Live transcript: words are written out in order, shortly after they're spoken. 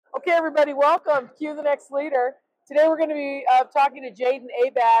Okay, everybody, welcome. Cue the next leader. Today we're going to be talking to Jaden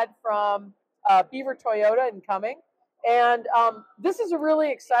Abad from Beaver Toyota in Cumming. And this is a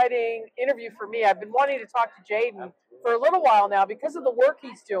really exciting interview for me. I've been wanting to talk to Jaden for a little while now because of the work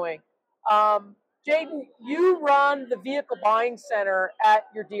he's doing. Jaden, you run the vehicle buying center at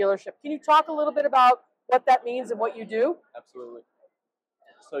your dealership. Can you talk a little bit about what that means and what you do? Absolutely.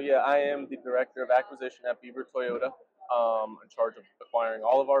 So yeah, I am the director of acquisition at Beaver Toyota. In charge of acquiring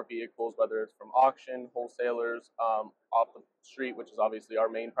all of our vehicles, whether it's from auction, wholesalers, off the street, which is obviously our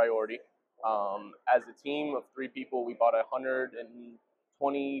main priority. As a team of 3 people, we bought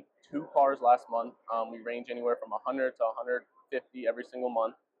 122 cars last month. We range anywhere from 100 to 150 every single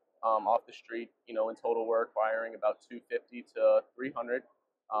month off the street. In total, we're acquiring about 250 to 300.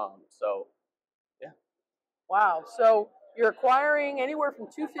 So, yeah. Wow. So you're acquiring anywhere from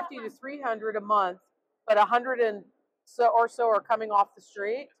 250 to 300 a month, but 100 or so are coming off the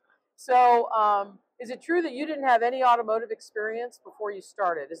street. So is it true that you didn't have any automotive experience before you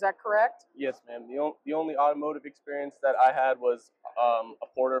started? Is that correct? Yes, ma'am. The only automotive experience that I had was a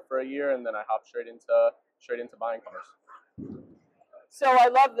porter for a year, and then I hopped straight into buying cars. So I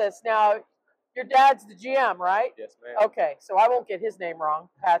love this. Now, your dad's the GM, right? Yes, ma'am. Okay, so I won't get his name wrong,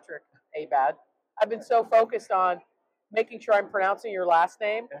 Patrick Abad. I've been so focused on making sure I'm pronouncing your last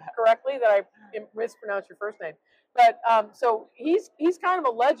name correctly that I mispronounce your first name. But so he's kind of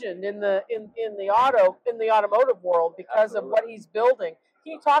a legend in the automotive world because Absolutely. of what he's building.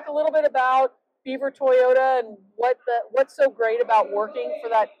 Can you talk a little bit about Beaver Toyota and what's so great about working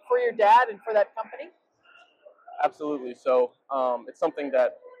for your dad and for that company? Absolutely. So it's something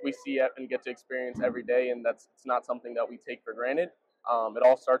that we see and get to experience every day, and it's not something that we take for granted. It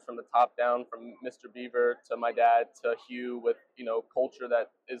all starts from the top down, from Mr. Beaver to my dad to Hugh, with culture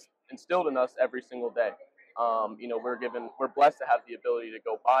that is instilled in us every single day. We're blessed to have the ability to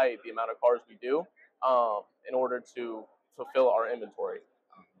go buy the amount of cars we do in order to fulfill our inventory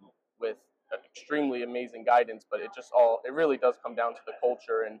with extremely amazing guidance. But it really does come down to the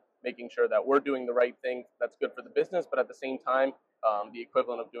culture and making sure that we're doing the right thing that's good for the business, but at the same time, the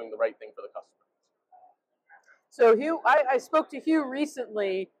equivalent of doing the right thing for the customer. So Hugh, I spoke to Hugh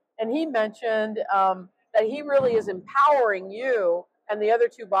recently, and he mentioned that he really is empowering you and the other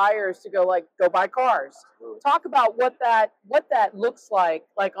 2 buyers to go buy cars. Absolutely. Talk about what that looks like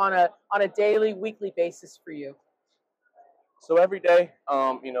on a daily, weekly basis for you. So every day,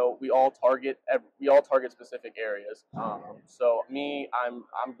 we all target specific areas. So me, I'm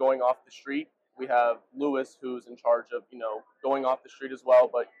going off the street. We have Lewis, who's in charge of going off the street as well,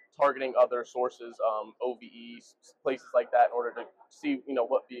 but targeting other sources, OVEs, places like that, in order to see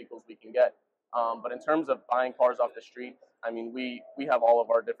what vehicles we can get. But in terms of buying cars off the street, I mean, we have all of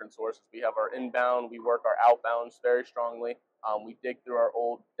our different sources. We have our inbound, we work our outbounds very strongly. We dig through our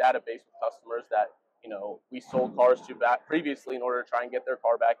old database with customers that we sold cars to back previously in order to try and get their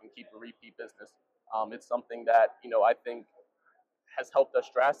car back and keep a repeat business. It's something that I think has helped us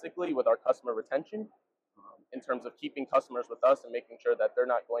drastically with our customer retention, in terms of keeping customers with us and making sure that they're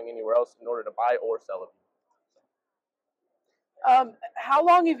not going anywhere else in order to buy or sell it. How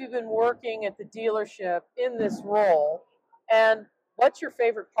long have you been working at the dealership in this role, and what's your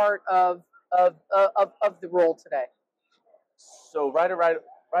favorite part of the role today? So right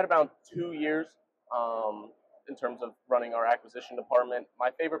about 2 years. In terms of running our acquisition department,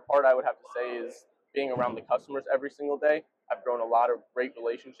 my favorite part, I would have to say, is being around the customers every single day. I've grown a lot of great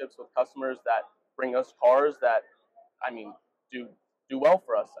relationships with customers that bring us cars that, do well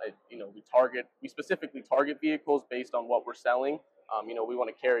for us. We specifically target vehicles based on what we're selling. We want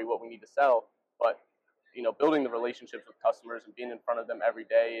to carry what we need to sell, but building the relationships with customers and being in front of them every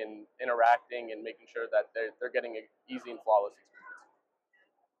day and interacting and making sure that they're getting an easy and flawless experience.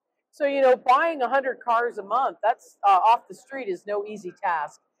 So, buying 100 cars a month, that's off the street, is no easy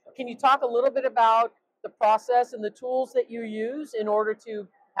task. Can you talk a little bit about the process and the tools that you use in order to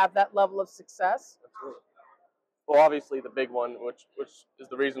have that level of success? Absolutely. Well, obviously the big one, which is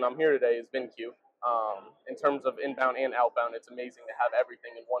the reason I'm here today, is VinQ. In terms of inbound and outbound, it's amazing to have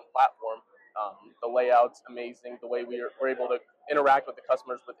everything in one platform. The layout's amazing. The way we're able to interact with the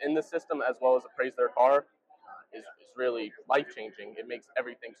customers within the system as well as appraise their car is really life-changing. It makes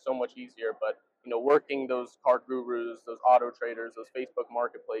everything so much easier. But working those car gurus, those auto traders, those Facebook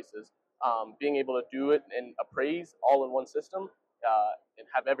marketplaces, being able to do it and appraise all in one system and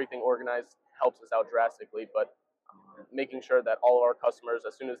have everything organized helps us out drastically. But making sure that all of our customers,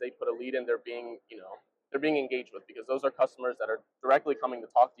 as soon as they put a lead in, they're being engaged with, because those are customers that are directly coming to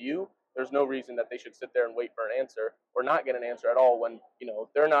talk to you. There's no reason that they should sit there and wait for an answer or not get an answer at all when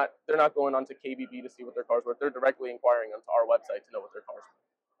they're not going onto KBB to see what their car's worth. They're directly inquiring onto our website to know what their car's worth.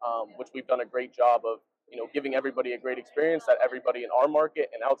 which we've done a great job of, giving everybody a great experience, that everybody in our market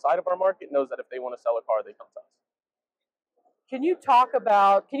and outside of our market knows that if they want to sell a car, they come to us. Can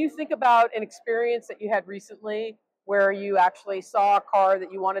you think about an experience that you had recently where you actually saw a car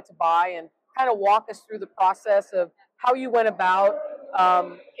that you wanted to buy, and kind of walk us through the process of how you went about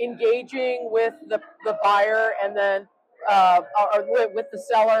engaging with the buyer, and then or with the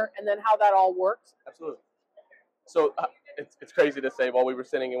seller, and then how that all works? Absolutely. So it's crazy to say, while we were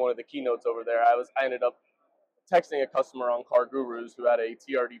sitting in one of the keynotes over there, I ended up texting a customer on Car Gurus who had a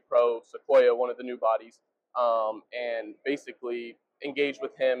TRD Pro Sequoia, one of the new bodies, and basically engaged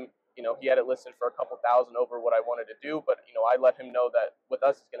with him. He had it listed for a couple thousand over what I wanted to do, but I let him know that with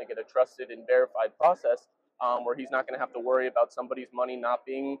us, he's going to get a trusted and verified process, where he's not going to have to worry about somebody's money not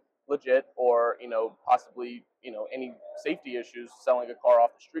being legit, or possibly any safety issues selling a car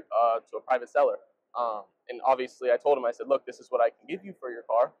off the street to a private seller. And obviously, I told him, I said, look, this is what I can give you for your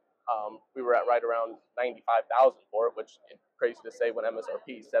car. We were at right around 95,000 for it, which is crazy to say when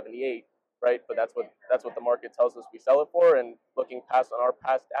MSRP is 78, right? But that's what the market tells us we sell it for. And looking past on our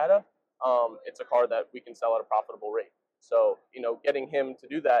past data, it's a car that we can sell at a profitable rate. So getting him to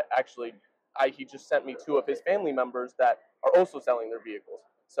do that, actually, he just sent me two of his family members that are also selling their vehicles.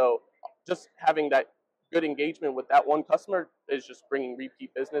 So just having that good engagement with that one customer is just bringing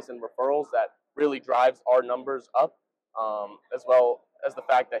repeat business and referrals that really drives our numbers up, as well as the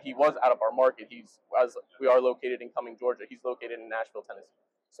fact that he was out of our market. As we are located in Cumming, Georgia, he's located in Nashville, Tennessee.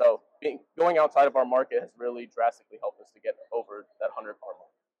 So going outside of our market has really drastically helped us to get over that 100 car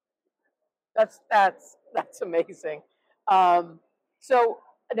mark. That's amazing. So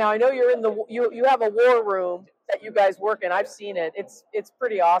now I know you're in you have a war room that you guys work in. I've seen it. It's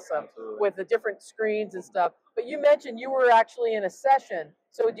pretty awesome. Absolutely. With the different screens and stuff. But you mentioned you were actually in a session.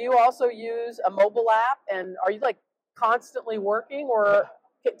 So do you also use a mobile app, and are you like constantly working, or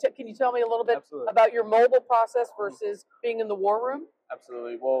can you tell me a little bit Absolutely. About your mobile process versus being in the war room?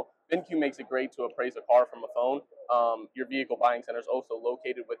 Absolutely. Well, VinQ makes it great to appraise a car from a phone. Your vehicle buying center is also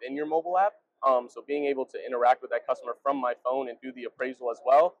located within your mobile app. So being able to interact with that customer from my phone and do the appraisal as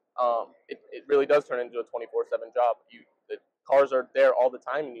well, it really does turn into a 24/7 job. The cars are there all the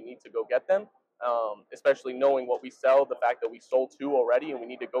time, and you need to go get them, especially knowing what we sell, the fact that we sold 2 already and we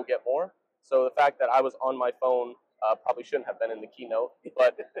need to go get more. So the fact that I was on my phone probably shouldn't have been in the keynote,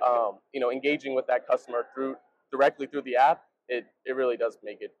 but engaging with that customer directly through the app, it really does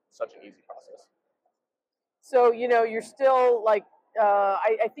make it such an easy process. So you're still like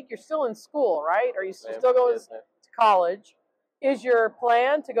I think you're still in school, right? Are you still going to college? Is your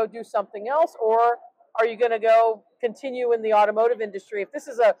plan to go do something else, or are you going to go continue in the automotive industry? If this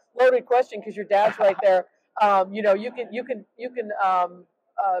is a loaded question because your dad's right there, you can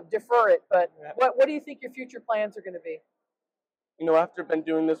defer it. But what do you think your future plans are going to be? After been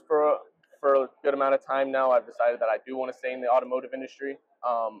doing this for a good amount of time now, I've decided that I do want to stay in the automotive industry.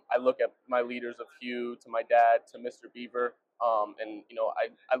 I look at my leaders of Hugh, to my dad, to Mr. Beaver, and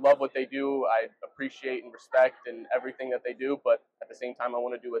I love what they do. I appreciate and respect and everything that they do, but at the same time, I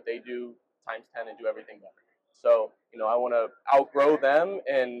want to do what they do times 10 and do everything better. So I want to outgrow them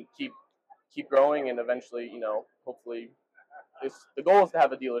and keep growing, and eventually, hopefully, the goal is to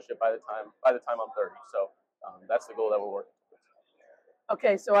have a dealership by the time I'm 30. So that's the goal that we're working towards.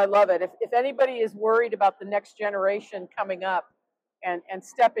 Okay, so I love it. If anybody is worried about the next generation coming up and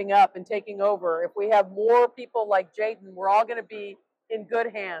stepping up and taking over, if we have more people like Jaden, we're all going to be in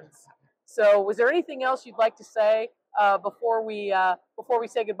good hands. So was there anything else you'd like to say before we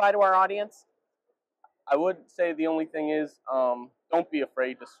say goodbye to our audience? I would say the only thing is, don't be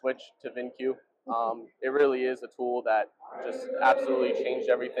afraid to switch to VinQ. It really is a tool that just absolutely changed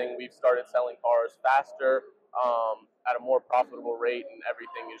everything. We've started selling cars faster, at a more profitable rate, and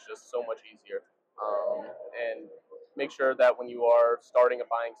everything is just so much easier. And make sure that when you are starting a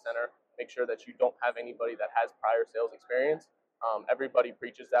buying center, make sure that you don't have anybody that has prior sales experience. Everybody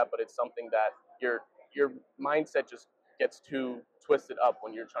preaches that, but it's something that your mindset just gets too twisted up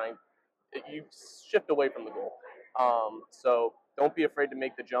when you shift away from the goal. So don't be afraid to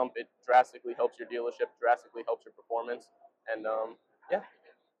make the jump. It drastically helps your dealership, drastically helps your performance, and yeah.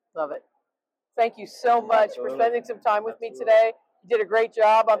 Love it. Thank you so much for spending some time with me today. You did a great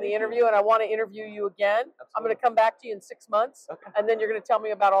job on the interview, and I want to interview you again. I'm going to come back to you in 6 months, and then you're going to tell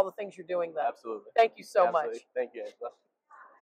me about all the things you're doing then. Absolutely. Thank you so much. Thank you, Angela.